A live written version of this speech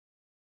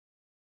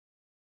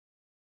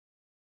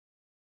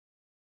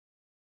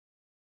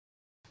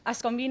As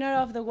convener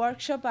of the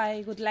workshop,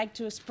 I would like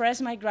to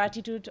express my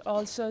gratitude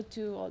also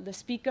to all the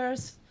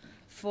speakers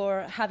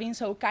for having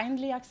so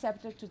kindly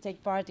accepted to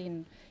take part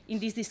in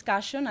this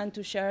discussion and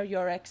to share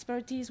your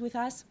expertise with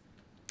us.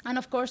 And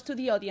of course to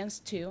the audience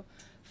too,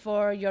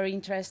 for your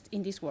interest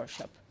in this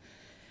workshop.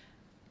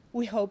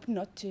 We hope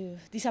not to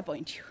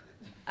disappoint you.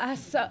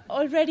 As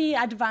already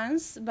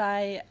advanced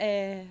by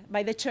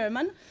the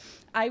chairman,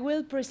 I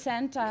will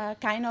present a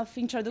kind of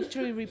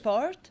introductory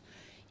report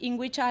in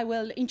which I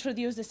will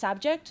introduce the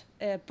subject,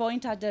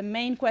 point at the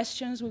main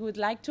questions we would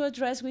like to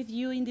address with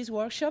you in this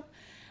workshop,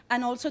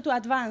 and also to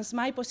advance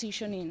my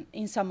position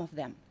in some of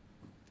them.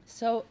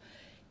 So,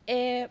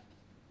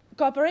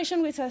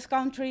 cooperation with third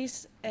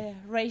countries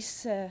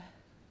raises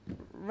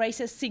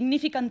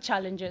significant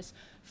challenges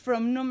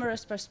from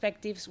numerous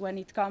perspectives when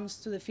it comes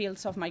to the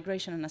fields of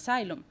migration and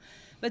asylum.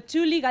 But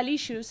two legal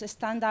issues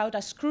stand out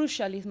as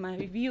crucial, in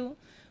my view,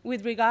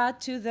 with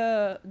regard to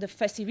the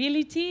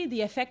feasibility,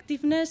 the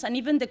effectiveness, and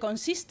even the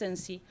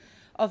consistency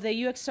of the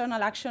EU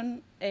external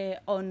action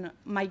on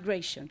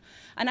migration.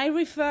 And I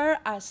refer,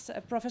 as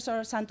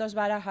Professor Santos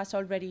Vara has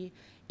already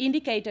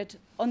indicated,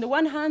 on the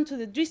one hand, to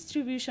the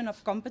distribution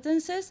of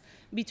competences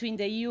between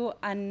the EU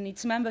and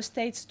its member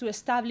states to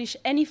establish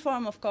any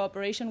form of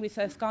cooperation with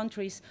third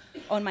countries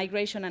on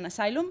migration and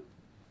asylum.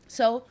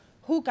 So,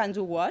 who can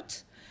do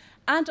what?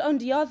 And on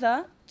the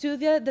other, to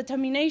the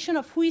determination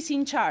of who is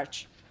in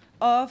charge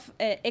of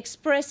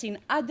expressing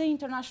at the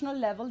international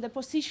level the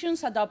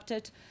positions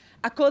adopted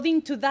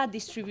according to that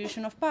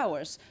distribution of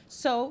powers.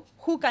 So,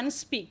 who can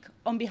speak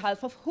on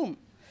behalf of whom?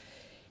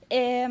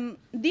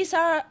 These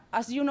are,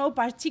 as you know,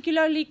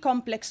 particularly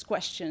complex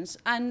questions,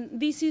 and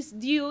this is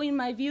due, in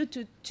my view,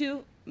 to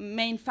two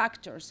main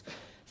factors.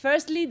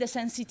 Firstly, the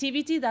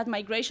sensitivity that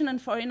migration and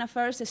foreign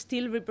affairs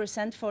still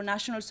represent for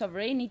national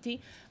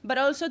sovereignty, but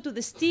also to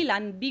the still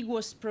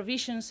ambiguous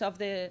provisions of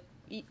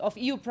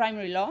EU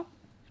primary law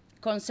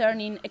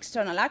concerning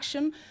external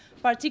action,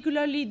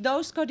 particularly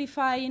those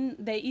codifying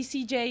the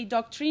ECJ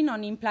doctrine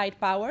on implied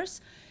powers,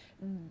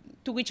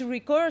 to which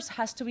recourse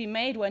has to be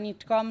made when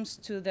it comes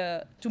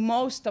to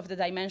most of the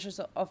dimensions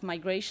of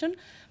migration,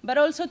 but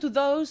also to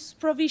those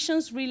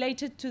provisions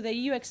related to the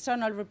EU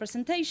external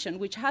representation,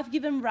 which have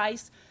given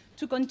rise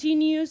to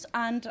continuous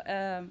and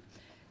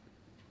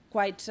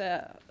quite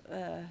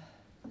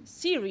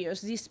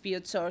serious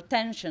disputes or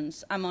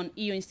tensions among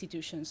EU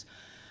institutions.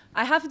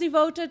 I have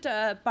devoted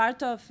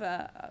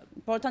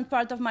important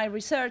part of my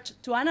research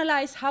to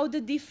analyze how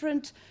the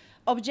different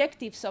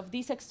objectives of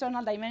this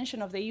external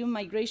dimension of the EU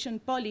migration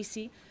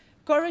policy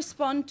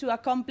correspond to a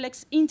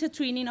complex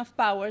intertwining of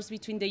powers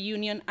between the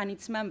Union and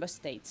its member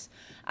states.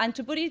 And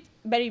to put it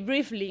very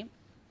briefly,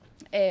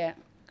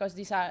 because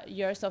these are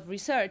years of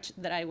research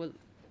that I would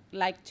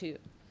like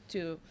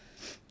to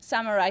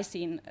summarize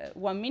in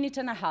 1 minute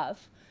and a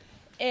half,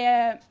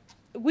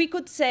 we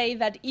could say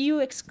that EU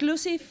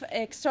exclusive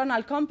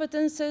external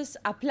competences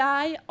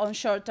apply on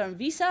short-term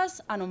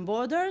visas and on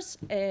borders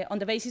on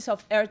the basis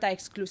of ERTA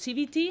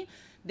exclusivity.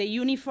 The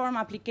uniform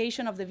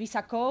application of the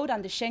visa code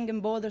and the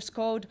Schengen Borders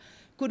Code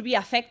could be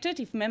affected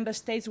if member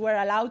states were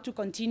allowed to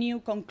continue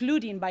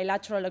concluding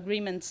bilateral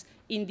agreements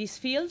in these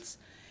fields.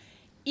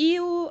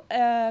 EU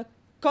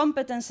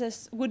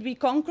competences would be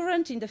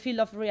concurrent in the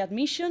field of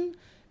readmission.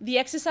 The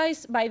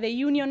exercise by the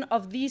Union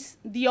of this,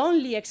 the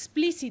only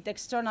explicit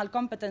external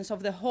competence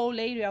of the whole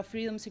area of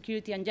freedom,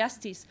 security, and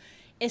justice,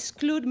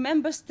 exclude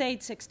member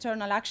states'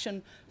 external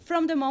action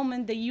from the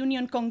moment the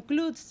Union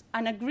concludes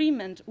an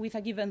agreement with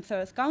a given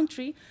third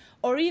country,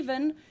 or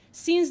even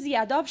since the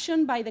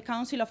adoption by the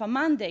Council of a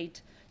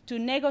mandate to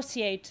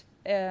negotiate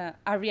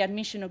a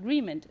readmission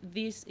agreement.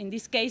 In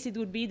this case, it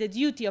would be the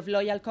duty of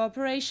loyal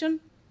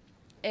cooperation,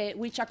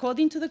 which,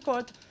 according to the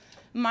court,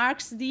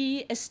 marks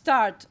the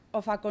start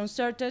of a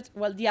concerted,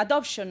 well, the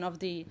adoption of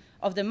the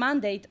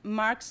mandate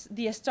marks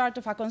the start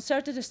of a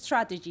concerted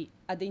strategy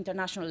at the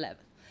international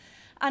level.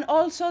 And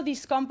also,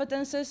 these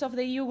competences of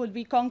the EU will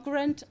be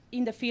concurrent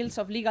in the fields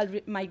of legal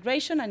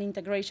migration and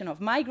integration of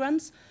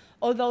migrants,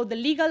 although the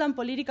legal and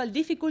political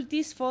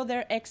difficulties for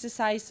their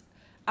exercise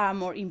are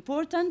more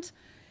important.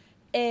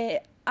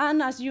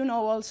 And as you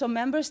know, also,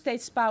 member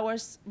states'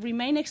 powers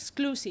remain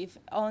exclusive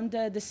on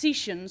the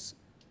decisions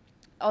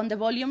on the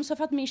volumes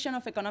of admission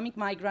of economic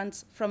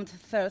migrants from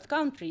third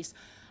countries,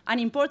 an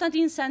important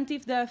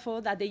incentive, therefore,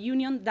 that the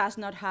Union does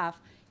not have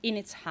in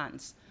its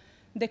hands.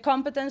 The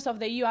competence of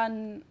the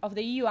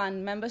EU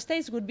and member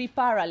states would be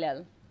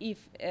parallel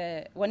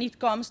when it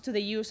comes to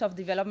the use of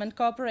development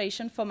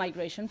cooperation for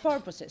migration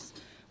purposes,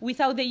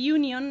 without the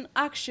Union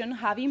action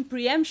having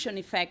preemption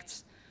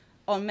effects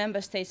on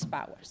member states'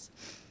 powers.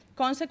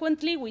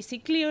 Consequently, we see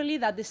clearly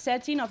that the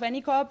setting of any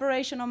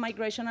cooperation on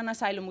migration and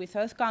asylum with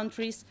third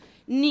countries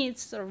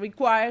needs or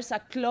requires a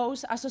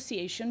close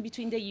association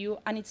between the EU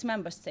and its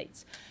member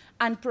states.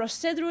 And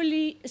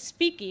procedurally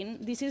speaking,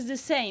 this is the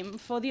same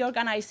for the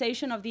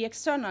organization of the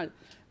external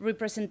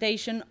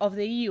representation of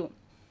the EU.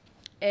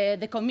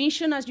 The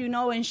Commission, as you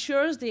know,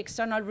 ensures the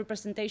external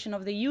representation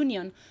of the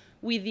Union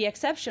with the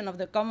exception of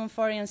the Common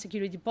Foreign and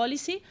Security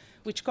Policy,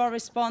 which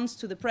corresponds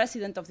to the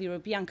President of the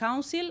European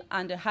Council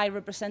and the High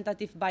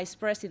Representative Vice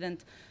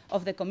President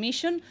of the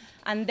Commission,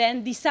 and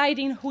then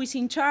deciding who is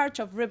in charge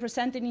of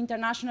representing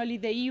internationally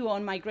the EU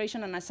on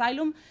migration and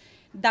asylum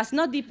does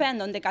not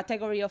depend on the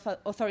category of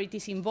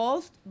authorities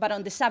involved, but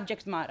on the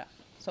subject matter.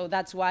 So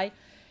that's why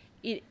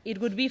it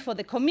would be for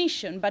the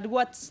Commission, but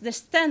what's the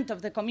extent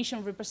of the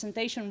Commission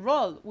representation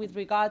role with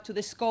regard to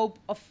the scope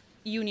of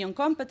Union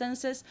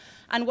competences,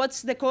 and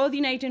what's the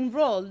coordinating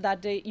role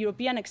that the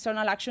European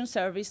External Action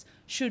Service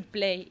should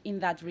play in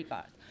that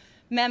regard.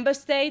 Member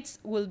States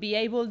will be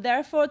able,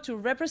 therefore, to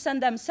represent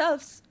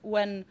themselves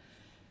when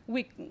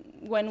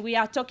we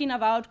are talking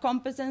about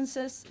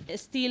competences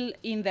still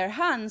in their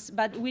hands,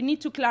 but we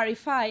need to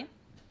clarify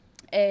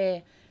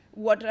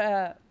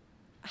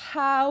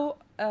how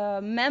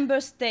member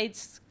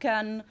states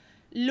can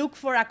look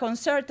for a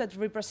concerted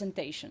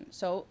representation.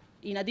 So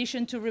in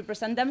addition to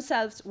represent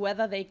themselves,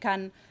 whether they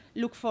can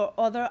look for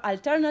other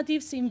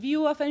alternatives in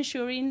view of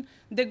ensuring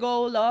the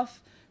goal of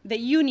the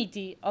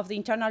unity of the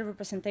internal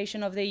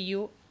representation of the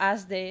EU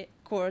as the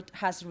court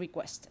has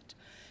requested.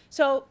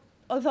 So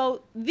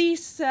although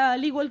these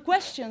legal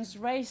questions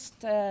raised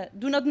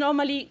do not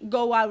normally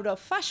go out of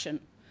fashion,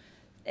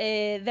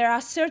 there are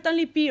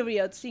certainly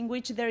periods in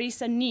which there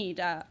is a need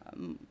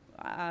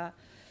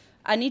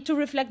to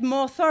reflect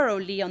more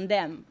thoroughly on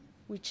them,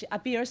 which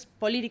appears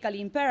politically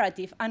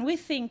imperative. And we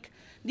think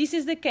this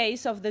is the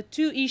case of the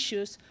two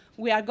issues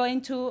we are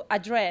going to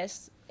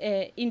address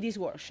in this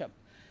workshop.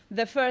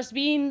 The first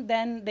being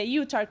then the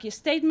EU-Turkey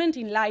statement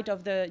in light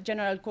of the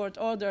General Court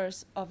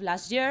orders of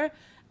last year,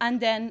 and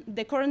then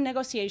the current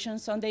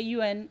negotiations on the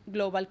UN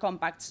Global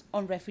Compacts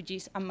on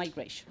refugees and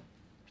migration.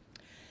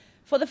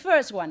 For the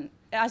first one,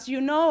 as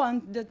you know,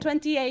 on the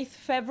 28th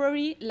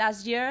February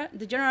last year,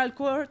 the General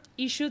Court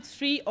issued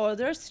three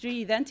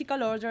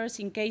identical orders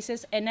in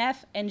cases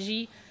NF,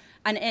 NG,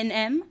 and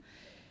NM,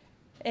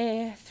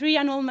 three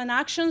annulment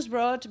actions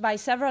brought by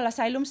several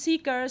asylum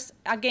seekers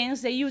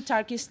against the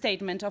EU-Turkey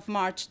statement of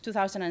March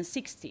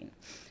 2016.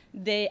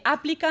 The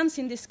applicants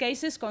in these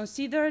cases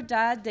considered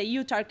that the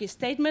EU-Turkey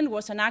statement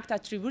was an act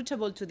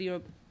attributable to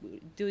the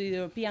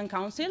European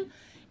Council,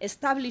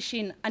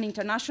 establishing an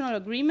international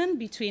agreement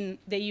between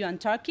the EU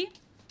and Turkey,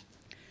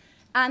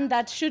 and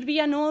that should be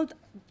annulled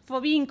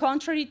for being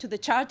contrary to the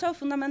Charter of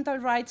Fundamental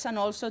Rights and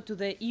also to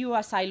the EU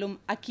asylum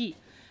acquis,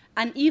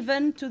 and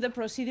even to the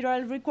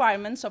procedural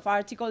requirements of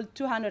Article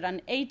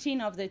 218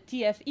 of the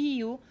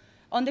TFEU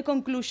on the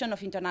conclusion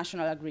of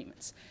international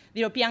agreements. The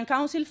European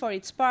Council, for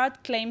its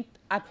part, claimed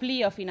a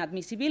plea of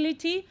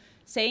inadmissibility,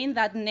 saying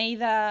that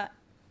neither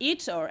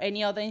it or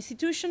any other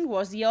institution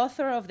was the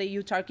author of the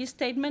EU-Turkey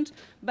statement,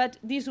 but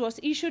this was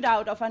issued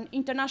out of an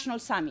international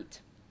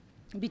summit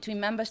between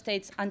member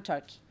states and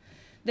Turkey.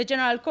 The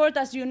General Court,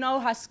 as you know,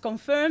 has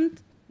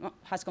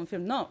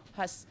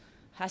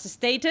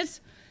stated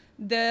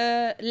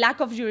the lack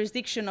of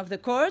jurisdiction of the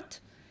court,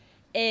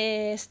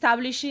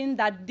 establishing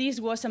that this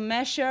was a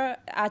measure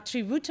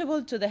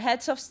attributable to the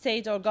heads of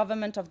state or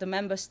government of the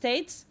member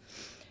states.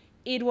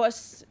 It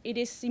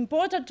is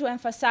important to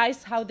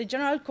emphasize how the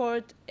General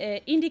Court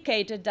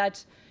indicated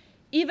that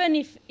even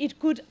if it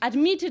could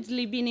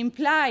admittedly be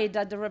implied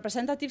that the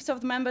representatives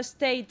of the member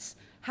states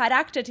had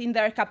acted in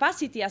their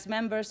capacity as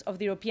members of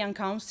the European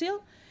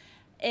Council,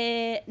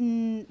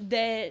 and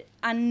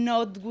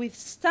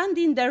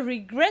notwithstanding the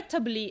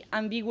regrettably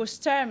ambiguous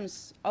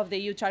terms of the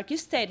EU-Turkey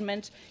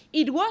statement,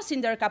 it was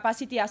in their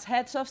capacity as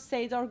heads of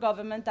state or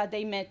government that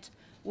they met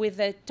with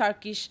the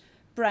Turkish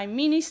Prime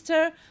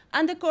Minister,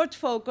 and the court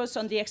focused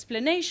on the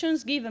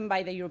explanations given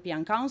by the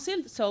European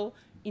Council, so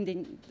in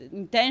the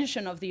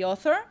intention of the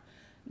author,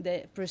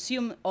 the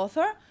presumed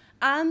author,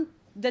 and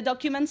the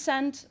document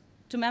sent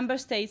to member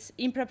states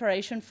in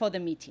preparation for the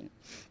meeting.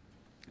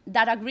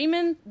 That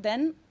agreement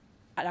then,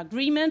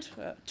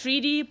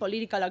 treaty,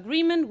 political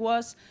agreement,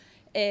 was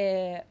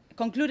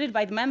concluded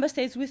by the member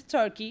states with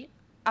Turkey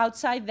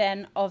outside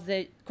then of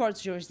the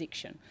court's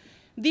jurisdiction.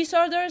 These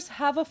orders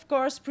have, of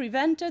course,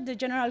 prevented the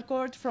General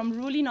Court from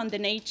ruling on the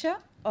nature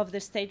of the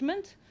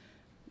statement,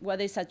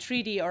 whether it's a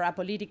treaty or a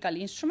political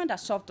instrument, a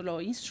soft law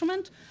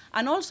instrument,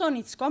 and also on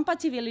its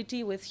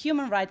compatibility with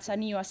human rights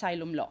and EU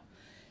asylum law.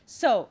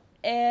 So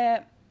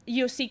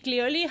you see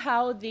clearly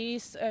how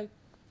these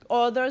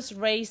orders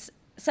raise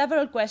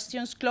several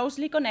questions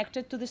closely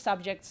connected to the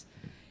subjects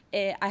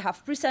I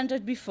have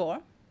presented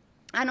before,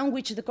 and on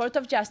which the Court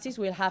of Justice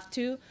will have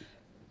to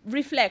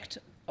reflect,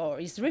 or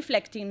is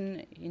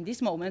reflecting in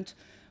this moment,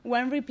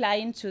 when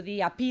replying to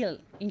the appeal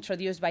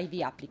introduced by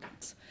the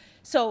applicants.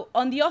 So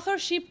on the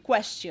authorship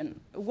question,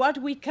 what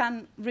we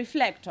can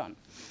reflect on.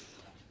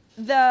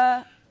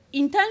 The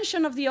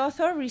intention of the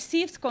author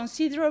received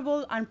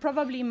considerable and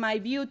probably, in my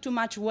view, too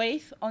much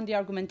weight on the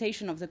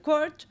argumentation of the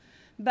court,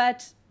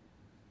 but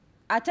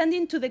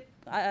attending to the,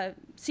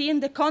 seeing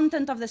the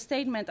content of the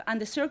statement and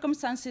the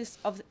circumstances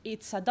of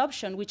its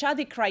adoption, which are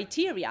the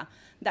criteria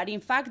that, in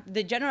fact,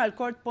 the General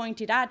Court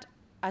pointed at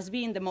as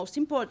being the most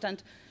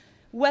important,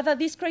 whether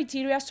these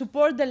criteria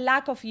support the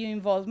lack of EU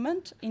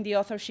involvement in the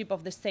authorship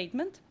of the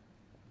statement.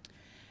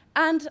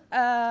 And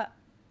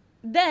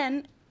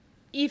then,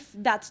 if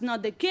that's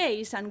not the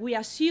case, and we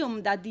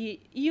assume that the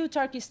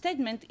EU-Turkey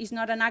statement is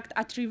not an act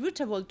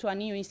attributable to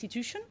an EU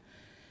institution,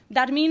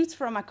 that means,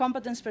 from a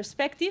competence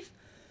perspective,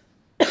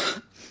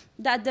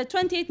 that the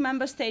 28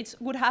 member states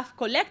would have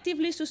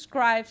collectively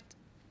subscribed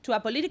to a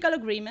political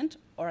agreement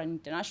or an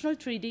international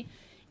treaty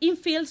in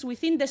fields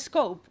within the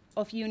scope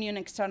of Union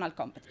external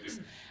competence.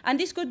 And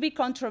this could be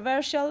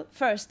controversial,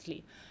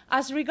 firstly,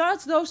 as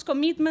regards those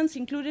commitments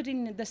included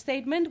in the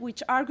statement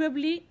which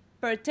arguably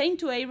pertain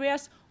to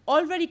areas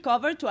already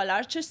covered to a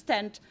large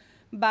extent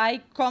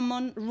by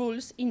common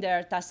rules in the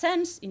ERTA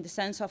sense, in the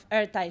sense of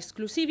ERTA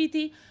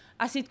exclusivity,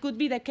 as it could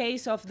be the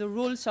case of the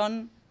rules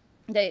on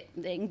the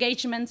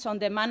engagements on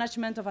the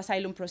management of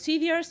asylum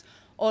procedures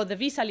or the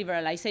visa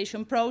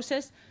liberalization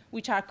process,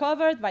 which are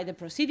covered by the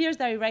Procedures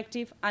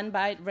Directive and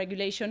by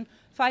Regulation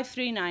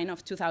 539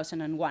 of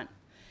 2001.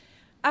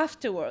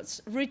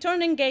 Afterwards,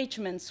 return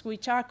engagements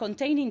which are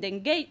contained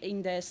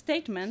in the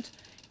statement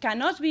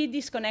cannot be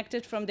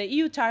disconnected from the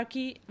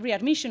EU-Turkey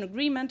readmission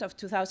agreement of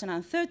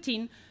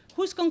 2013,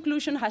 whose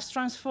conclusion has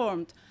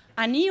transformed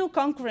an EU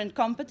concurrent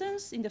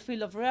competence in the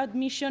field of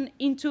readmission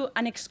into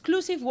an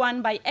exclusive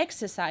one by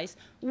exercise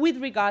with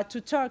regard to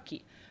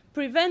Turkey,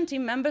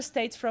 preventing member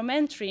states from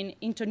entering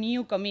into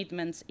new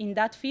commitments in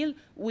that field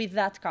with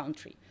that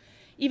country.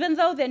 Even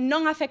though the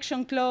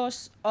non-affection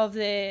clause of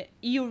the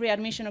EU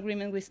readmission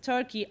agreement with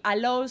Turkey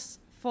allows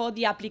for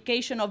the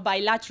application of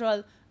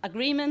bilateral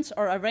agreements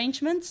or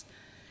arrangements,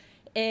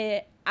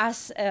 the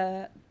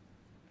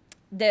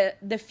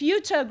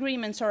future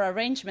agreements or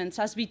arrangements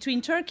as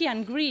between Turkey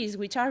and Greece,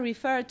 which are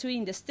referred to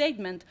in the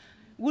statement,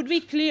 would be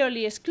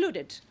clearly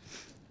excluded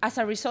as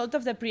a result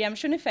of the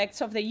preemption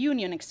effects of the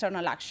Union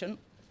external action,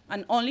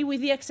 and only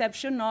with the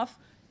exception of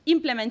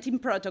implementing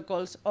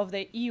protocols of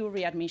the EU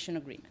readmission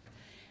agreement.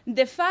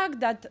 The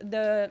fact that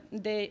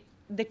the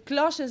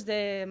clauses,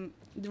 the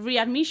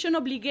readmission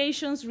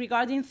obligations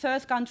regarding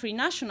third country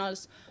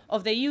nationals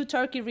of the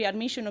EU-Turkey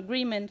readmission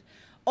agreement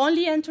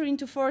only enter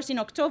into force in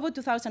October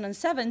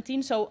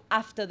 2017, so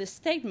after the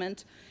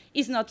statement,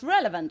 is not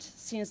relevant,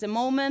 since the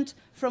moment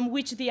from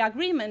which the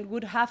agreement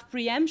would have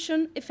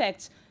preemption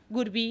effects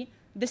would be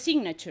the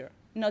signature,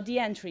 not the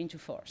entry into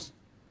force.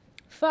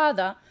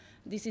 Further,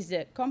 this is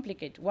the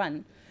complicated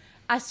one,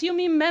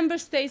 assuming member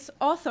states'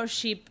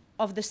 authorship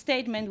of the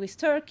statement with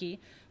Turkey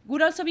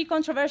would also be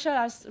controversial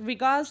as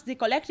regards the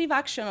collective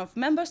action of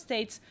member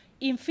states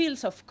in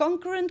fields of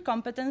concurrent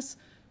competence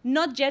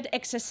not yet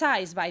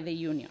exercised by the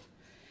Union.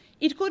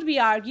 It could be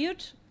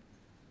argued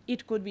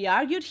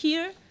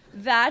here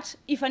that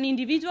if an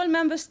individual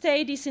member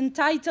state is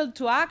entitled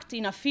to act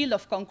in a field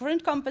of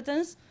concurrent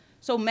competence,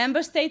 so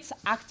member states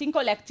acting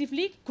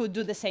collectively could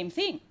do the same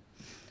thing.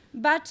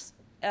 But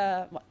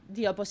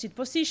the opposite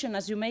position,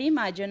 as you may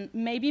imagine,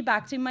 may be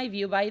backed, in my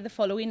view, by the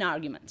following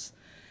arguments.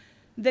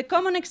 The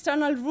common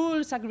external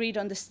rules agreed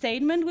on the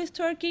statement with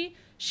Turkey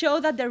show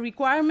that the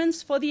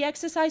requirements for the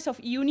exercise of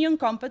Union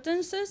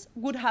competences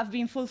would have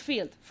been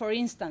fulfilled. For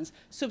instance,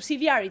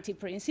 subsidiarity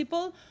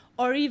principle,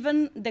 or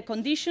even the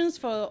conditions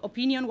for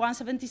Opinion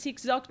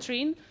 176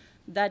 doctrine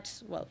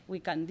that, well, we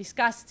can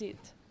discuss it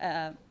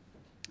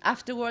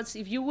afterwards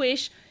if you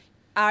wish,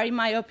 are, in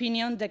my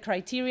opinion, the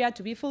criteria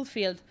to be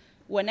fulfilled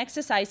when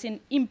exercising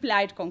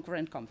implied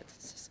concurrent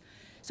competences.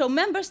 So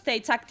member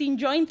states acting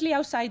jointly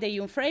outside the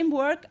EU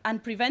framework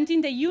and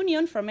preventing the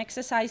Union from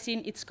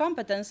exercising its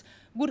competence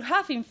would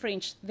have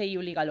infringed the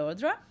EU legal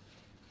order,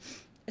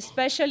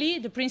 especially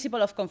the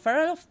principle of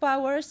conferral of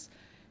powers,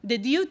 the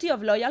duty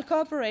of loyal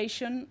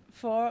cooperation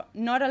for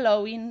not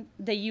allowing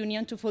the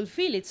Union to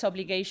fulfill its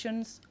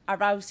obligations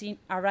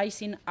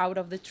arising out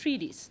of the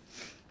treaties.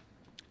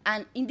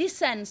 And in this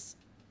sense,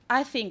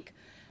 I think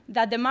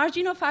that the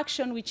margin of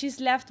action which is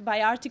left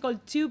by Article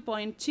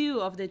 2.2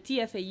 of the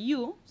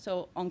TFEU,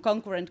 so on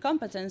concurrent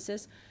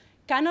competences,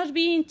 cannot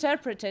be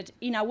interpreted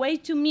in a way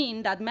to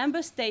mean that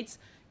member states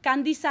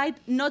can decide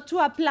not to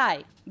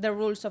apply the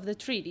rules of the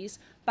treaties,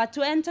 but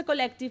to enter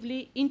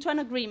collectively into an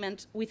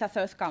agreement with a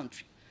third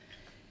country.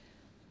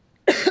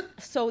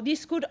 So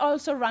this could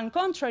also run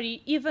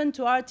contrary even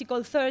to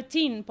Article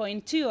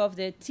 13.2 of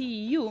the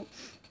TEU,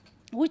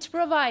 which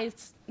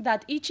provides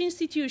that each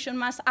institution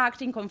must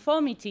act in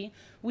conformity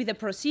with the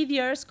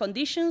procedures,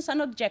 conditions,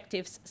 and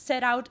objectives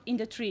set out in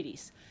the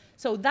treaties.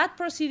 So that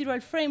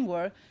procedural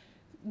framework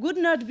would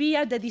not be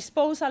at the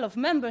disposal of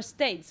member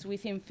states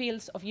within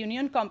fields of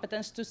Union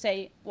competence to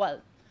say,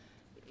 well,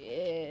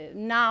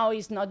 now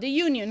it's not the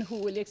Union who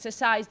will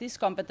exercise this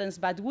competence,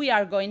 but we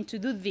are going to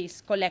do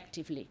this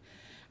collectively.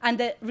 And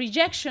the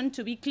rejection,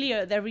 to be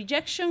clear, the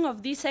rejection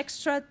of this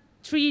extra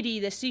treaty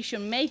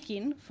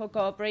decision-making for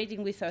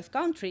cooperating with third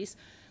countries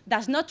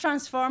does not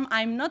transform,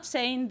 I'm not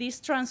saying this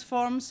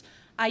transforms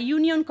a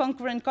Union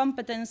concurrent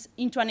competence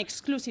into an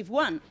exclusive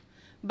one,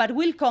 but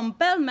will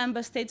compel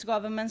member states'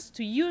 governments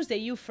to use the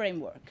EU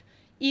framework,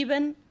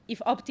 even if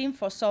opting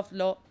for soft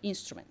law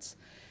instruments.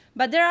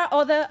 But there are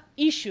other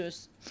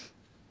issues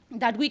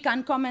that we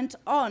can comment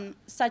on,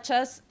 such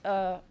as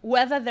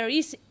whether there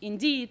is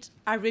indeed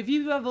a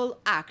reviewable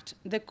act.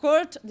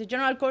 The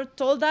General Court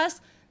told us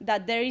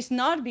that there is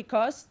not,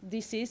 because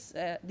this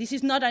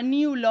is not a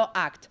new law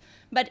act.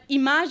 But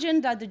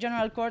imagine that the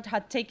General Court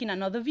had taken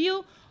another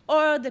view,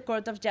 or the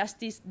Court of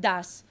Justice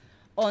does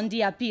on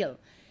the appeal.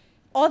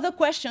 Other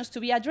questions to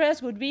be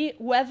addressed would be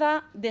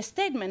whether the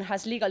statement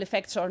has legal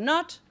effects or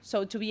not,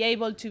 so to be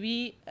able to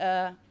be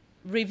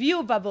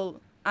reviewable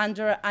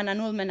under an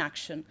annulment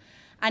action.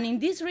 And in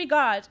this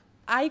regard,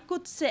 I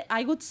would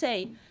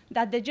say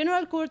that the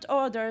General Court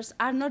orders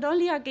are not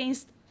only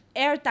against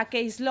ERTA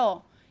case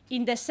law,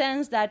 in the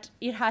sense that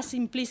it has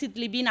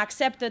implicitly been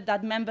accepted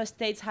that member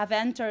states have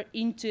entered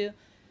into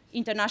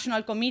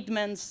international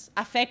commitments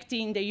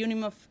affecting the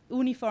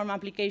uniform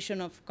application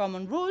of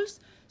common rules.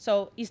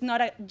 So it's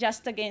not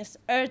just against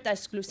ERTA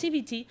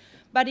exclusivity,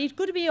 but it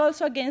could be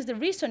also against the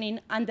reasoning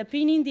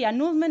underpinning the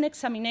annulment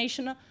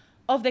examination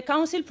of the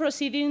Council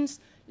proceedings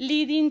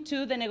leading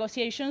to the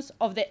negotiations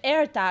of the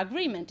ERTA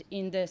agreement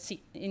in the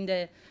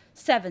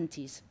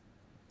 70s.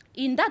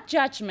 In that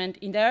judgment,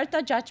 in the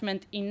ERTA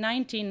judgment in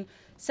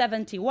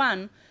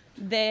 1971,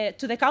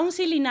 to the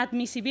Council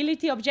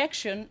inadmissibility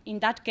objection in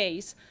that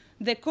case,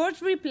 the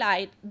court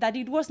replied that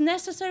it was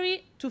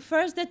necessary to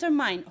first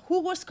determine who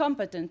was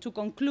competent to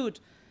conclude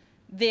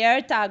the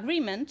ERTA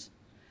agreement,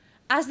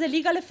 as the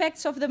legal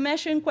effects of the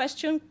measure in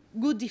question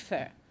would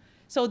differ.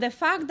 So the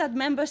fact that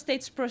member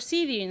states'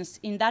 proceedings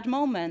in that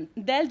moment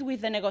dealt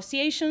with the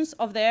negotiations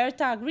of the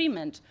ERTA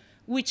agreement,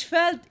 which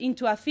fell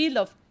into a field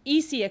of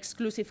easy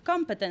exclusive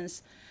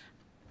competence,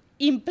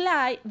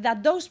 imply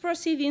that those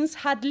proceedings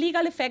had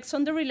legal effects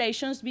on the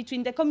relations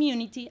between the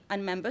community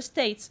and member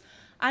states,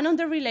 and on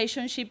the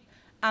relationship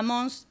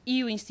amongst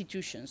EU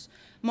institutions.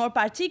 More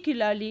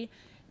particularly,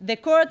 the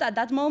court at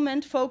that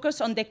moment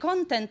focused on the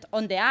content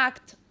on the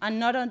act and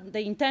not on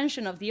the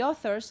intention of the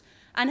authors,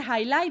 and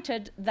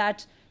highlighted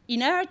that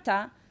in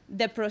ERTA,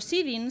 the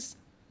proceedings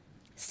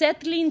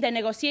settling the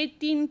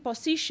negotiating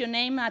position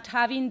aimed at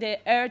having the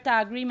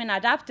ERTA agreement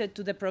adapted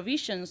to the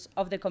provisions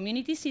of the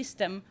community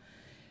system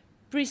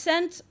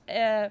present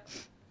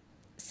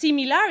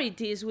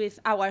similarities with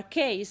our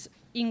case,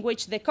 in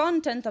which the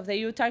content of the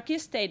EU-Turkey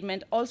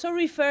statement also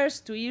refers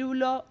to EU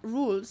law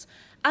rules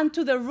and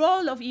to the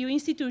role of EU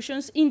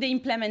institutions in the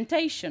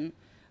implementation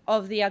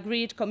of the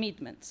agreed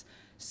commitments.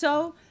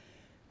 So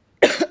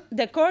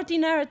the court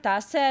in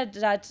ERTA said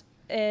that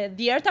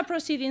the ERTA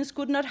proceedings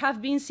could not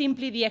have been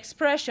simply the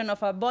expression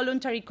of a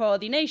voluntary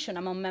coordination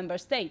among member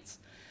states,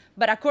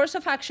 but a course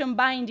of action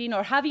binding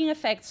or having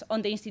effects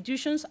on the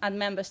institutions and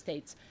member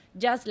states,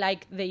 just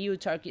like the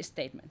EU-Turkey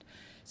statement.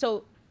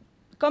 So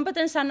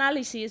competence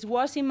analysis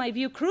was, in my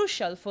view,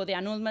 crucial for the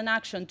annulment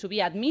action to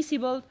be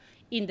admissible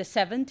in the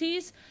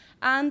 70s,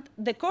 and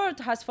the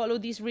court has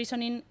followed this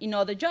reasoning in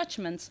other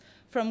judgments,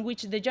 from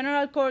which the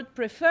General Court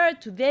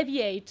preferred to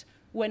deviate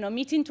when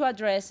omitting to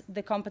address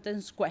the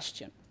competence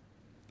question.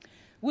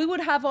 We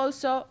would have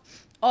also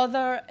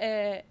other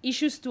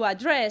issues to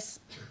address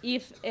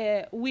if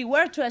we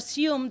were to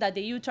assume that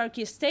the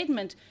EU-Turkey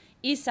statement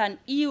is an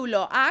EU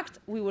law act.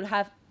 We would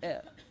have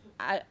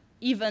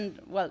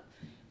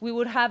we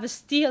would have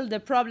still the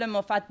problem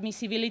of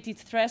admissibility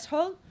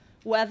threshold,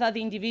 whether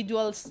the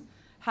individuals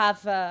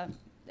have a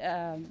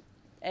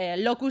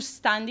locus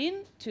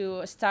standing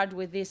to start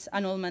with this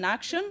annulment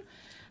action,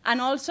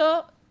 and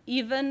also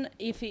even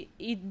if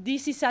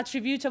this is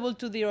attributable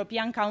to the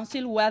European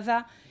Council,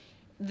 whether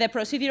the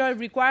procedural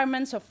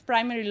requirements of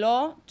primary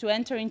law to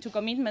enter into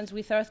commitments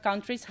with third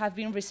countries have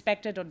been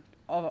respected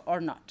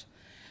or not.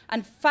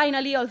 And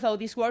finally, although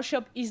this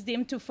workshop is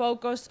deemed to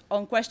focus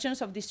on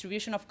questions of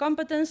distribution of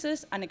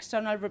competences and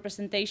external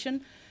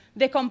representation,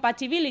 the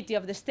compatibility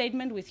of the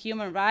statement with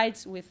human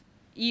rights, with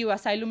EU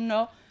asylum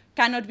law,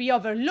 cannot be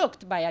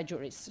overlooked by a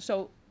jurist.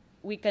 So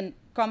we can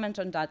comment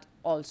on that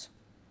also.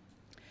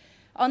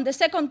 On the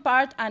second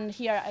part, and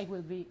here I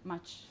will be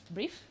much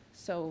brief,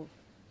 so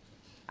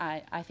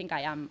I think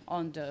I am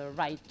on the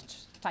right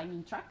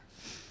timing track.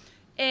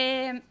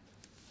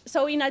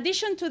 So in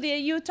addition to the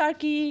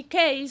EU-Turkey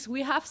case,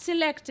 we have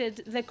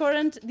selected the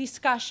current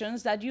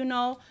discussions that you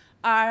know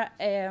are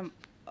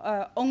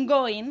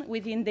ongoing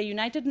within the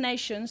United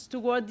Nations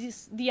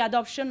towards the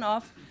adoption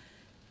of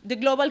the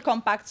global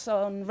compacts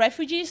on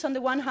refugees on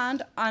the one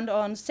hand and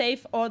on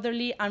safe,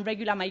 orderly and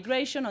regular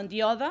migration on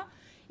the other,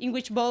 in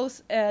which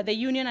both the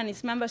Union and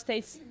its member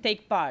states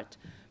take part.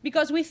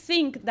 Because we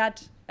think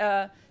that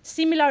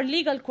similar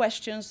legal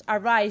questions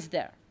arise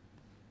there.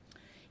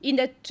 In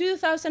the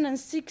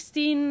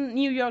 2016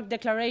 New York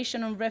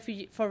Declaration on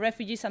for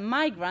Refugees and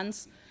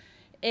Migrants,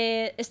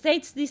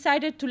 states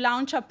decided to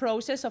launch a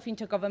process of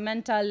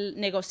intergovernmental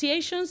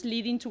negotiations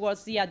leading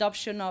towards the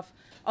adoption of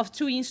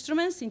two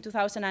instruments in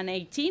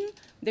 2018,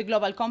 the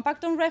Global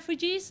Compact on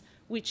Refugees,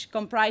 which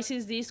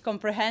comprises this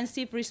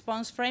comprehensive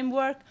response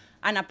framework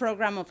and a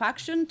program of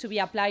action to be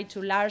applied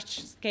to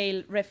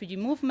large-scale refugee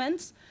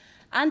movements,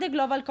 and the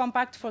Global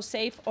Compact for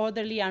Safe,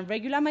 Orderly and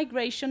Regular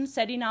Migration,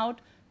 setting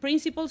out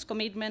principles,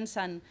 commitments,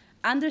 and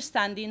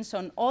understandings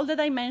on all the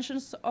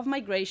dimensions of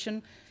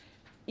migration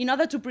in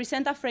order to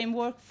present a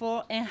framework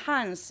for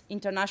enhanced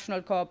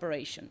international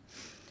cooperation.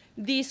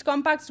 These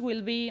compacts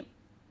will be,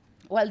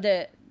 well,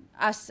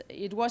 as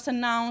it was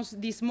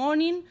announced this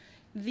morning,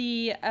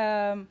 the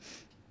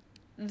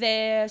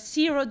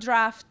zero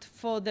draft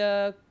for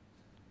the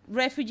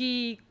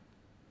refugee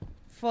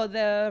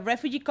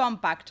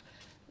compact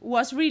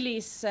was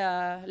released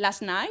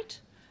last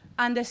night,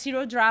 and the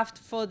zero draft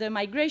for the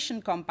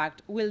migration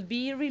compact will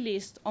be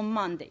released on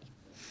Monday.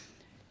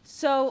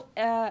 So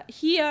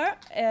here,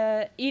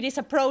 it is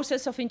a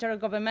process of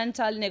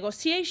intergovernmental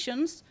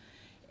negotiations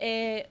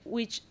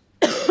which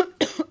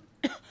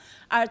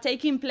are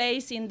taking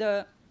place in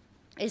the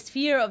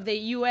sphere of the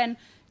UN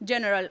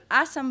General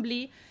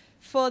Assembly.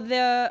 For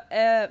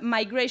the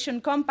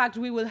migration compact,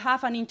 we will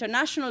have an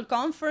international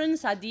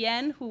conference at the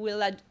end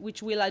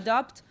which will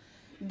adopt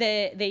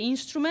the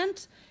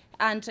instrument.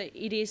 And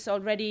it is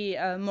already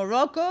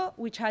Morocco,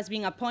 which has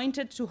been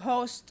appointed to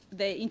host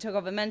the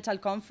intergovernmental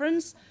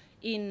conference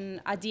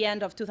at the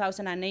end of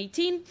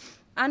 2018.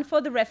 And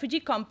for the refugee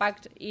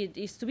compact, it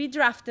is to be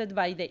drafted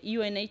by the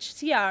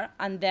UNHCR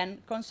and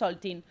then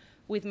consulting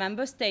with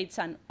member states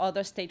and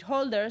other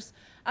stakeholders,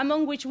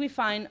 among which we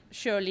find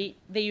surely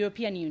the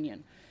European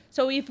Union.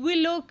 So if we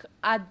look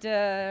at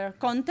the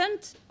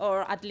content,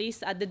 or at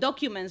least at the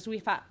documents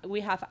we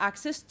have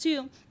access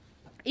to,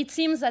 it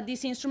seems that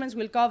these instruments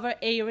will cover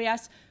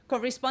areas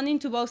corresponding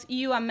to both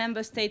EU and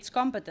member states'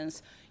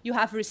 competence. You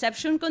have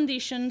reception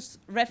conditions,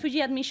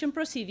 refugee admission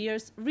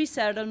procedures,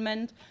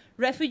 resettlement,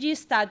 refugee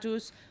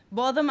status,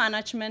 border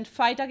management,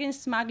 fight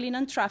against smuggling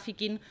and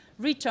trafficking,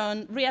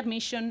 return,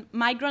 readmission,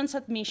 migrants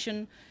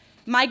admission,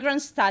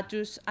 migrant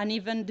status, and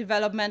even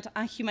development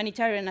and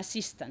humanitarian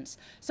assistance.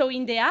 So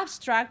in the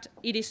abstract,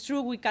 it is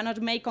true we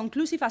cannot make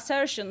conclusive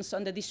assertions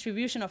on the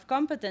distribution of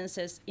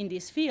competences in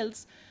these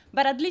fields,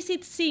 but at least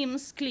it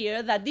seems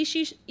clear that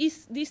these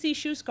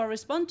issues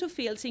correspond to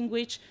fields in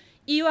which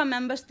EU and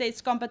member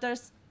states'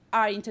 competences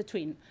are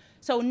intertwined.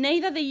 So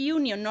neither the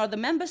Union nor the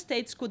member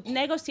states could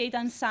negotiate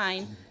and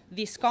sign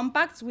these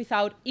compacts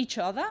without each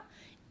other,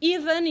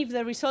 even if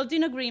the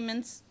resulting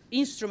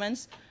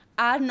instruments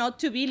are not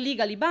to be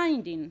legally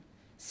binding,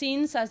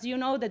 since, as you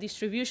know, the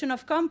distribution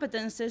of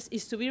competences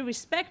is to be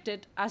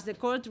respected, as the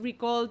court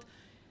recalled,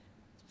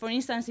 for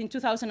instance, in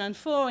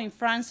 2004 in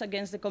France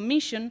against the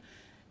Commission,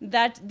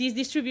 that this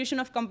distribution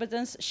of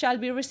competence shall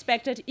be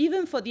respected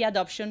even for the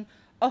adoption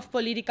of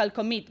political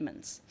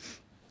commitments,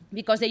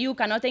 because the EU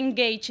cannot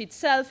engage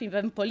itself,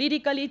 even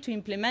politically, to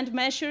implement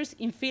measures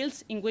in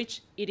fields in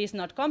which it is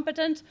not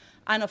competent,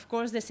 and of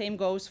course the same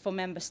goes for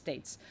member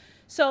states.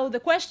 So the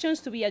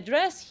questions to be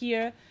addressed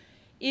here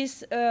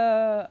is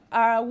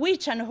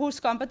which and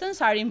whose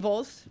competence are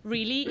involved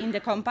really in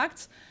the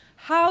compacts,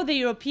 how the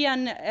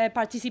European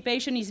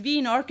participation is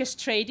being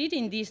orchestrated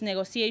in these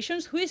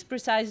negotiations, who is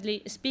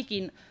precisely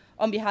speaking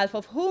on behalf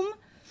of whom.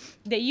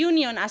 The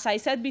Union, as I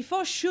said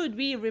before, should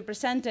be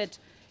represented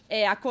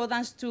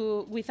accordance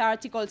with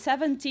Article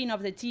 17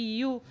 of the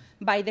TEU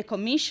by the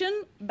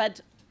Commission, but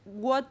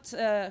what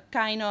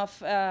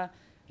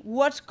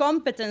what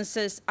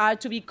competences are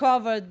to be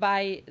covered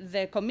by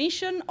the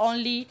Commission?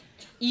 Only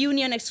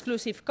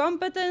Union-exclusive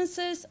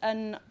competences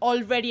and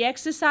already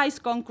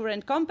exercised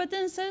concurrent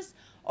competences,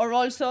 or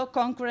also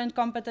concurrent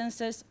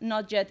competences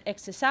not yet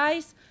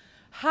exercised?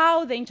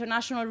 How the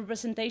international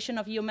representation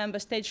of EU member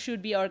states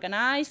should be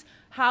organized?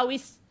 How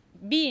is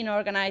being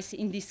organized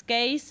in this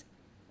case?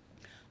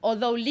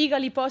 Although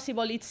legally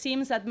possible, it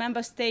seems that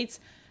member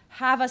states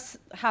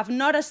have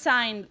not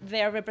assigned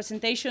their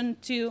representation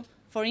to,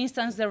 for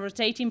instance, the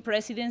rotating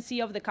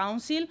presidency of the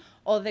Council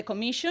or the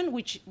Commission,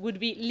 which would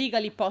be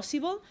legally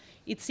possible.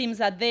 It seems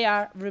that they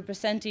are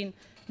representing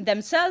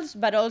themselves,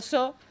 but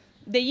also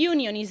the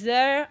Union is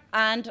there,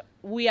 and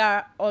we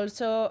are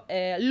also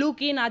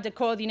looking at the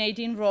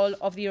coordinating role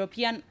of the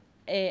European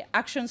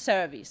Action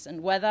Service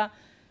and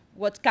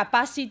what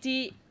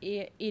capacity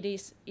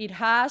it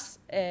has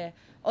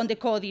on the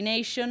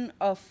coordination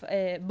of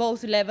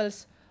both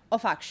levels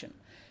of action.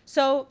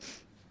 So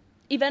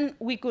even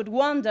we could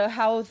wonder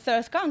how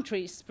third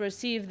countries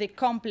perceive the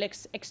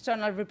complex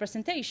external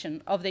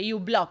representation of the EU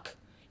bloc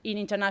in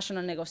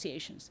international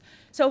negotiations.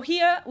 So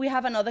here we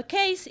have another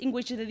case in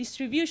which the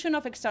distribution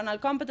of external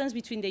competence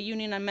between the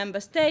Union and member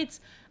states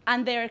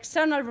and their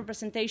external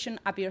representation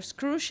appears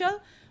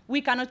crucial.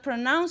 We cannot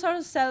pronounce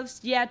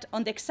ourselves yet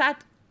on the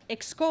exact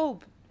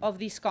scope of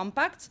these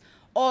compacts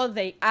or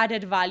the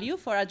added value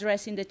for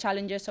addressing the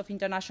challenges of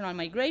international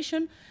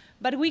migration,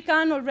 but we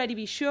can already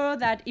be sure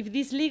that if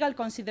these legal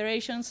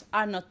considerations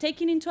are not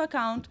taken into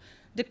account,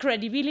 the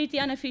credibility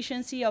and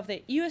efficiency of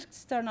the EU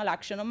external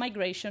action on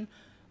migration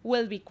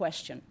will be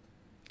questioned.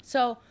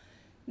 So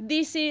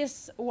this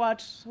is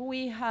what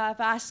we have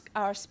asked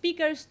our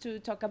speakers to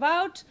talk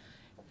about,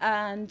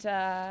 and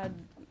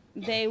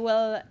they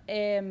will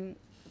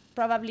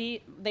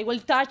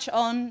touch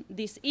on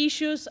these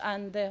issues,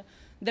 and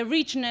the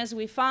richness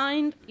we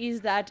find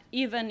is that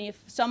even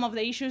if some of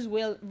the issues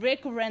will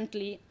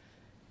recurrently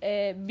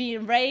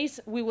being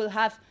raised, we will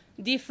have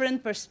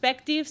different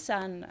perspectives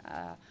and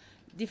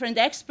different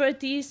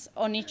expertise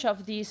on each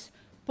of these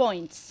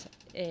points.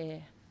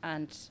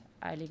 And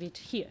I leave it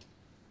here.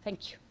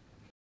 Thank you.